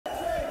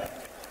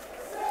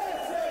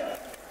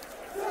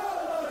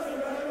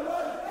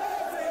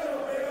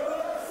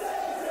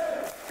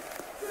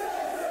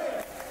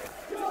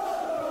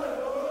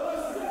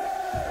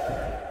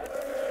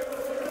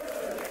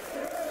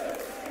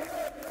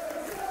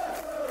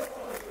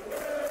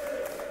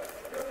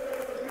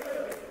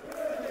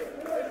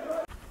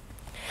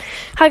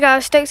Hi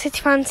guys, Stoke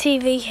City Fan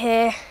TV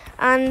here,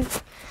 and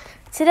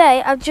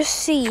today I've just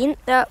seen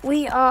that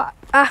we are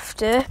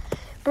after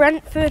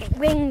Brentford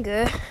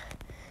winger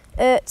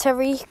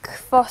Tariqe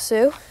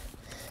Fosu.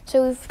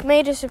 So we've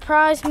made a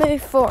surprise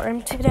move for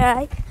him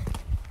today,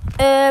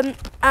 and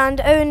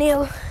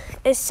O'Neill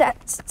is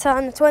set to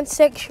sign the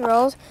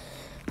 26-year-old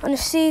on a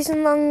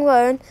season-long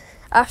loan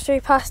after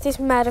he passed his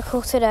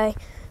medical today.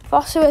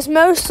 Fosu has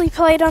mostly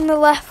played on the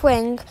left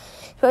wing,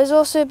 but has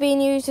also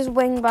been used as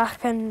wing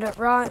back and at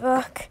right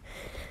back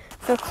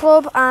for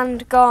club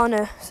and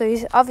Ghana, so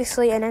he's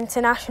obviously an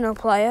international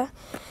player.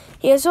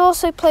 He has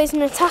also played as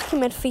an attacking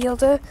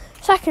midfielder,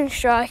 second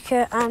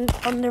striker and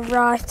on the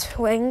right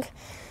wing.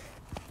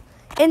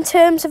 In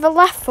terms of a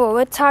left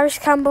forward,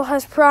 Tyrese Campbell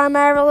has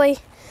primarily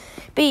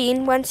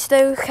been when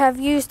Stoke have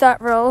used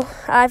that role,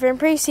 either in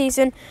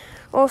pre-season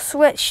or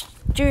switched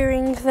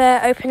during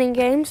their opening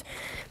games,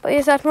 but he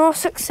has had more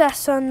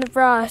success on the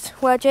right,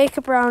 where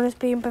Jacob Brown has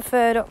been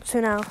preferred up to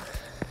now.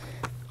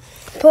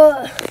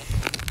 But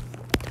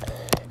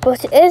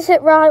it is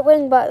at right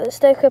wing back that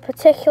Stoke are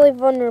particularly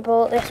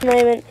vulnerable at this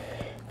moment,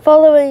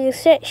 following a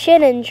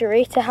shin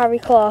injury to Harry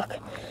Clarke.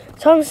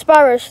 Tom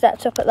Sparrow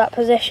stepped up at that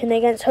position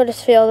against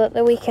Huddersfield at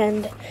the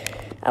weekend,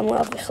 and we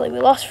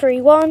lost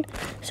 3-1.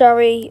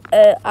 Sorry,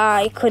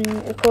 I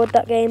couldn't record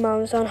that game, I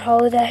was on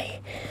holiday.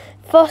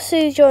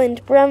 Fosu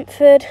joined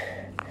Brentford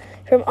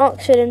from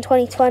Oxford in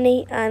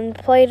 2020 and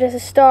played as a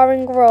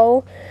starring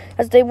role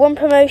as they won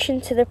promotion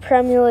to the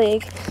Premier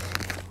League.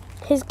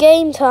 His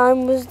game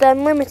time was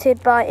then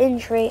limited by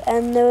injury,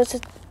 and there was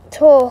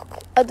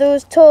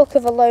talk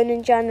of a loan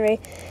in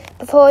January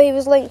before he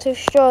was linked to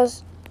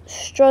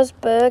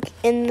Strasbourg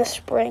in the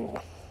spring.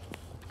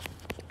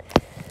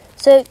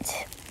 So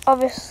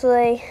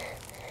obviously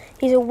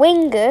he's a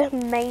winger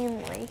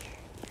mainly,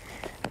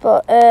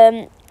 but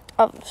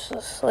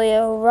obviously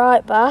a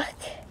right back.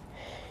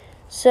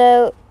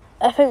 So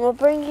I think we'll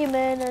bring him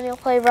in and he'll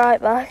play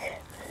right back.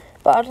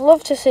 But I'd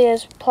love to see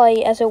us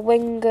play as a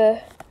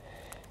winger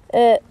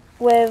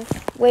with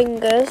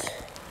wingers.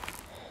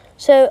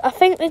 So I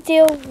think the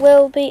deal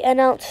will be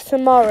announced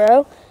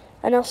tomorrow,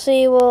 and I'll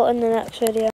see you all in the next video.